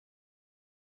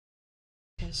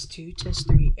test two, test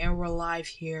three, and we're live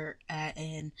here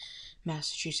in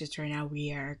Massachusetts right now.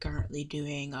 We are currently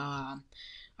doing our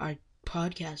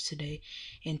podcast today,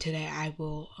 and today I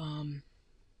will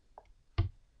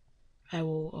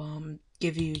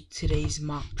give you today's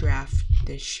mock draft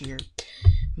this year.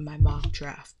 My mock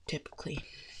draft typically.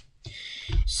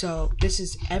 So this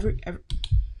is every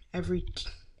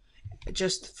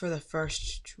just for the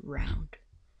first round.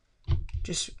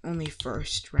 Just only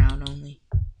first round only.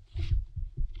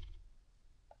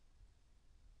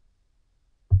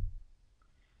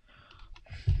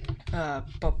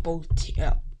 But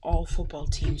all football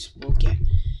teams will get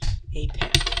a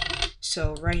pick.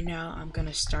 So right now I'm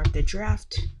gonna start the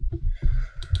draft.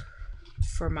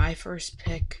 For my first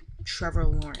pick, Trevor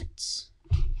Lawrence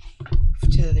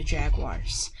to the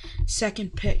Jaguars.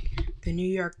 Second pick, the New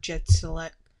York Jets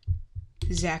select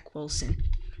Zach Wilson.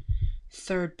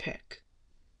 Third pick,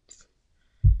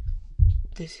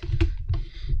 the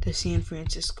San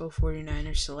Francisco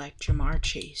 49ers select Ja'Marr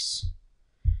Chase.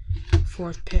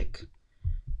 Fourth pick,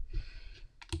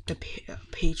 the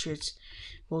Patriots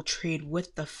will trade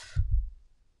with the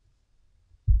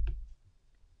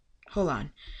hold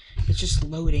on, it's just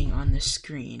loading on the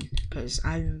screen because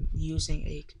I'm using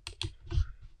a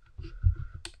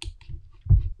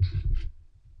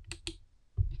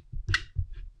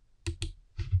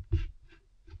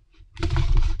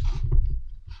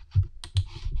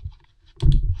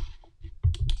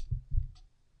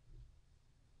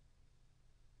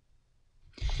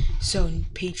so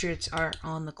Patriots are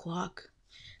on the clock.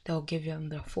 They'll give them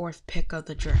the fourth pick of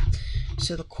the draft.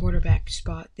 So the quarterback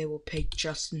spot, they will pick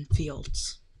Justin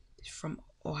Fields from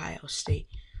Ohio State.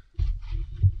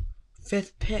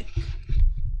 Fifth pick,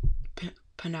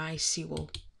 Penei Sewell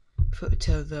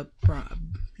to the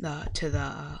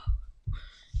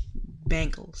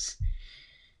Bengals.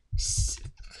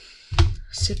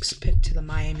 Sixth pick to the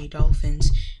Miami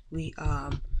Dolphins. We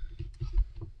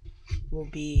will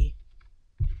be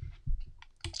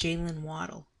Jalen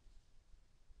Waddle.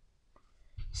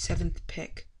 Seventh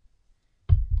pick,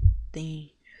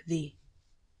 the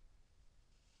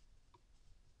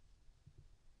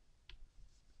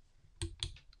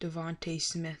Devontae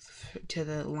Smith to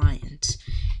the Lions.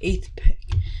 Eighth pick,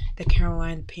 the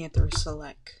Carolina Panthers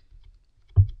select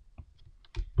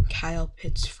Kyle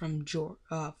Pitts from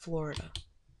Florida.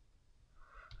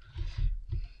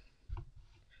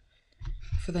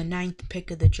 For the ninth pick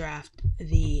of the draft,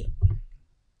 the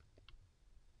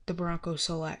Broncos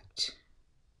select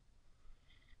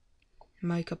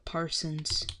Micah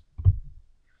Parsons.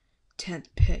 10th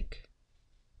pick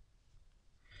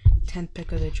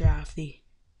of the draft, the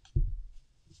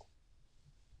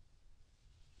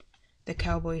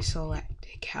Cowboys select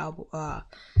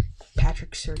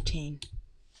Patrick Surtain.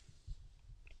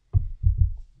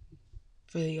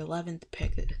 For the 11th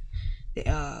pick,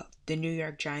 the New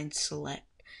York Giants select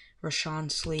Rashawn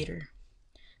Slater.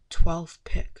 12th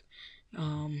pick,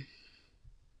 the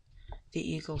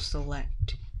Eagles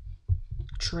select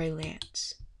Trey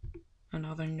Lance.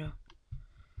 Another no.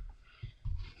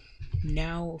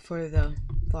 Now for the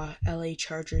LA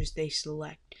Chargers, they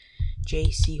select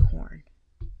J.C. Horn.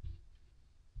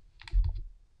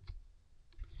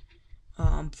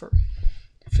 For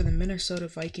the Minnesota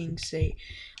Vikings,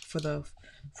 for the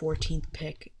 14th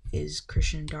pick is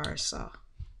Christian Darrisaw.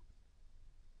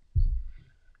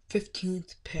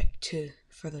 15th pick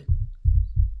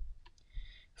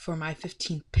for my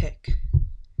 15th pick,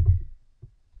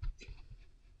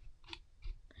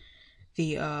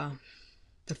 the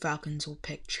Falcons will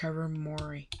pick Trevor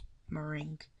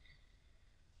Moring.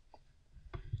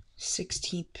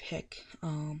 16th pick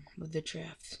of the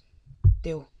draft,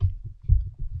 they'll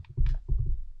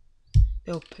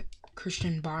pick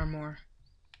Christian Barmore.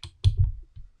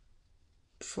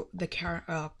 For the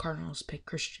Cardinals pick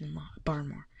Christian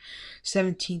Barmore.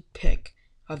 17th pick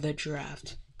of the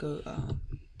draft, the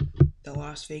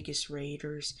Las Vegas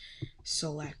Raiders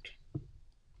select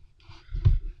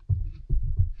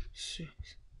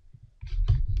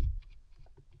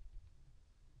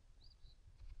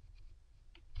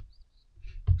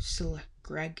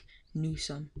Greg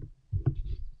Newsome.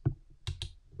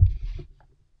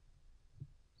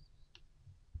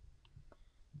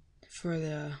 For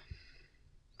the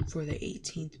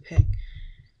 18th pick,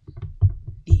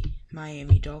 the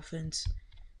Miami Dolphins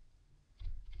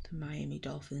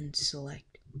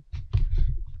select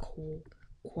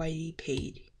Kwity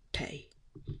Paye.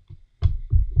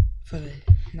 For the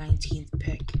 19th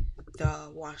pick,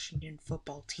 the Washington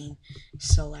football team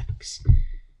selects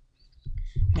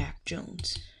Mac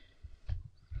Jones.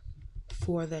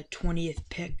 For the 20th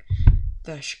pick,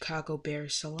 the Chicago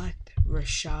Bears select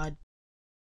Rashad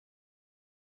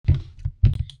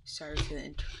Sorry for the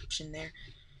interruption there.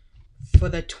 For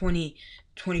the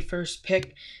 21st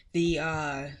pick, the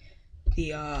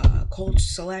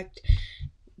Colts select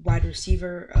wide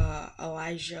receiver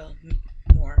Elijah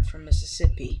Moore from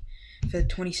Mississippi. For the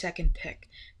 22nd pick,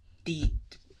 the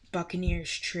Buccaneers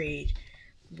trade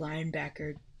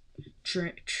linebacker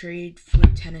trade for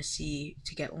Tennessee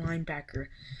to get linebacker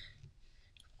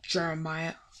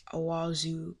Jeremiah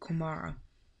Owusu-Koramoah.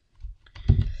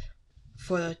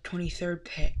 For the 23rd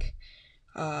pick,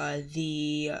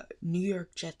 the New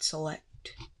York Jets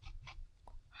select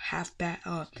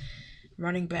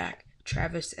running back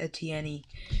Travis Etienne.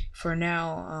 For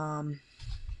now,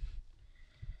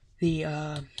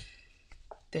 for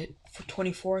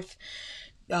 24th,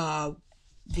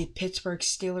 the Pittsburgh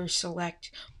Steelers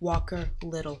select Walker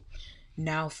Little.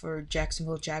 Now for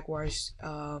Jacksonville Jaguars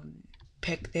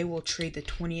pick, they will trade the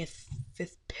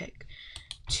 25th pick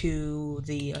to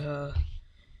the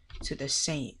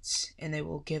Saints, and the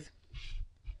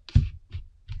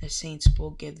Saints will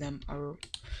give them a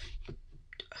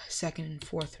second and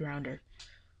fourth rounder.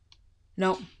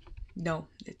 No,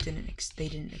 they didn't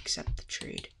accept the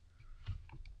trade.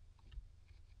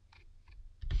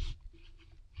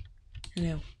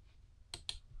 No.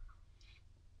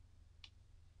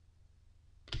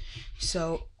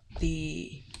 So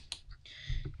the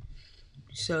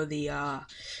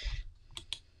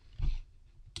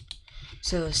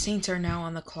Saints are now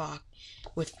on the clock.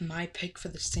 With my pick for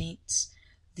the Saints,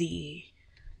 they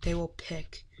will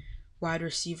pick wide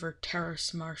receiver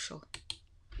Terrace Marshall.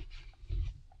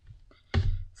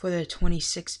 For the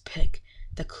 26th pick,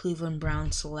 the Cleveland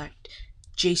Browns select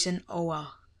Jayson Oweh.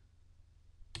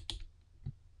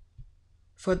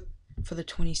 For the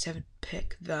 27th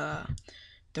pick, the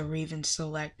Ravens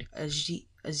select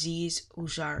Azeez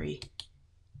Ojulari.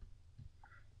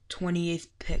 28th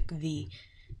pick,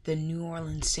 the New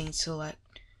Orleans Saints select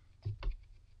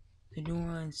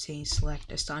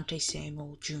Asante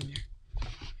Samuel Jr.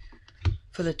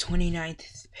 For the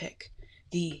 29th pick,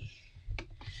 the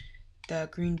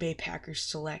Green Bay Packers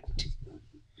select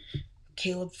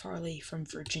Caleb Farley from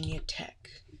Virginia Tech.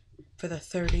 For the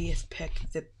 30th pick,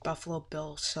 the Buffalo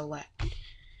Bills select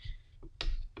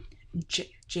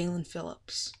Jalen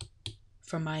Phillips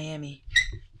from Miami.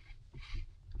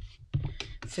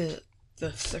 For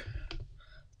the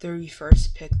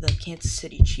 31st pick, the Kansas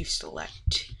City Chiefs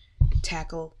select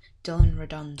tackle Dylan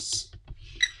Radunz.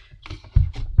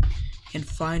 And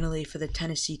finally, for the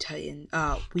Tennessee Titans,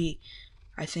 I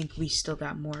think we still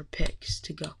got more picks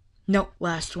to go. No,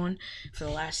 last one. For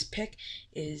the last pick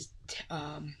is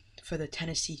for the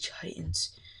Tennessee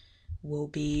Titans will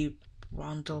be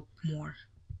Rondale Moore.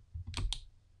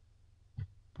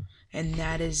 And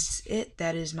that is it.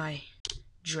 That is my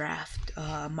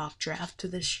mock draft to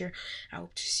this year. I'll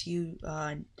see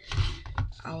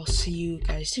you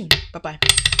guys soon. Bye bye.